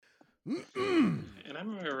And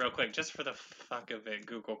I'm gonna real quick, just for the fuck of it,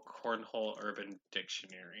 Google cornhole Urban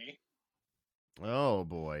Dictionary. Oh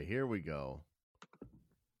boy, here we go.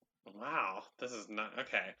 Wow, this is not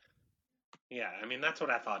okay. Yeah, I mean that's what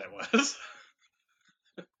I thought it was.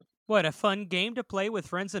 What, a fun game to play with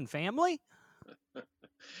friends and family?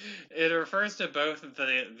 It refers to both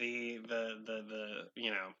the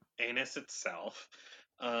anus itself,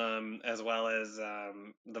 as well as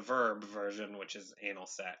the verb version, which is anal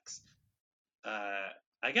sex.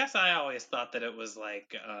 I guess I always thought that it was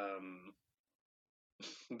like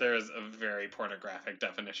there's a very pornographic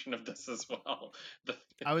definition of this as well.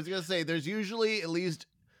 I was gonna say there's usually at least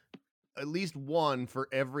one for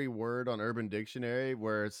every word on Urban Dictionary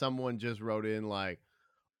where someone just wrote in like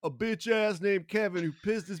a bitch ass named Kevin who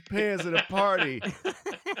pissed his pants at a party.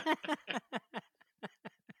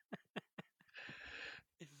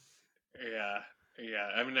 Yeah.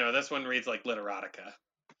 I mean, no, this one reads like literotica.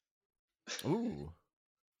 Ooh.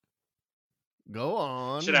 Go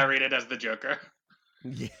on. Should I read it as the Joker?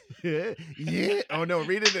 Yeah. Oh no,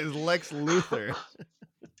 read it as Lex Luthor.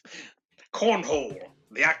 Cornhole.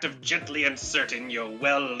 The act of gently inserting your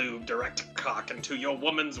well-lubed erect cock into your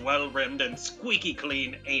woman's well-rimmed and squeaky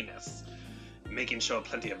clean anus. Making sure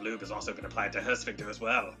plenty of lube has also been applied to her sphincter as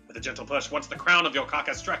well. With a gentle push, once the crown of your cock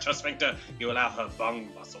has stretched her sphincter, you allow her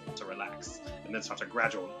bung muscle to relax, and then start a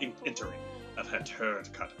gradual entering of her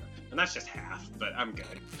turd cutter. And that's just half, but I'm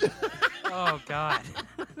good. Oh, God.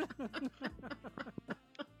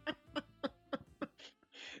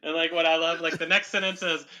 And like what I love, like the next sentence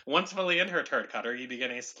is, once fully in her turd cutter, you begin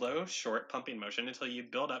a slow, short pumping motion until you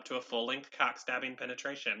build up to a full-length cock-stabbing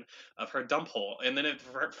penetration of her dump hole. And then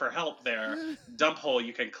for help there, dump hole,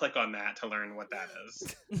 you can click on that to learn what that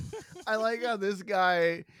is. I like how this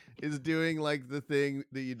guy is doing like the thing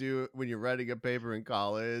that you do when you're writing a paper in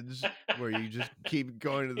college, where you just keep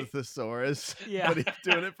going to the thesaurus. Yeah. But he's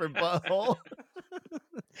doing it for butthole.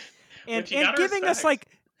 and giving us like...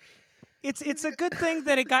 It's a good thing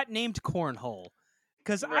that it got named cornhole,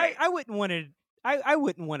 because Right. I wouldn't want to I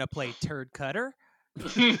wouldn't want to play turd cutter.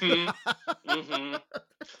 Mm-hmm.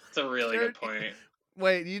 It's a really good point.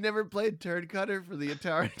 Wait, you never played turd cutter for the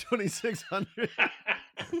Atari 2600?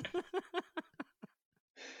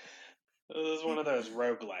 This is one of those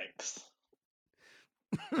roguelikes.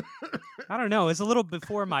 I don't know. It's a little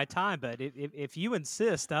before my time, but if you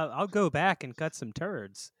insist, I'll go back and cut some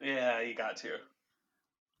turds. Yeah, you got to.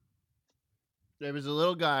 There was a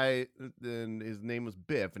little guy, and his name was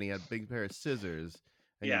Biff, and he had a big pair of scissors,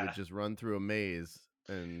 and he would just run through a maze.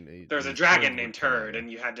 And there's a dragon named Turd,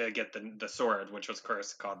 and you had to get the sword, which was, of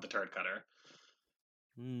course, called the Turd Cutter.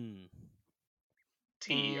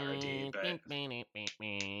 T-E-R-D, but...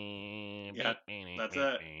 Yeah, that's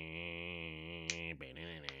it.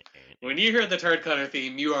 When you hear the Turd Cutter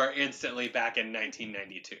theme, you are instantly back in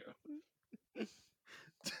 1992.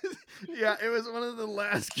 Yeah, it was one of the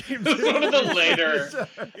last games. It was one of the later.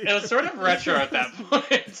 It was sort of retro at that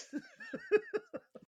point.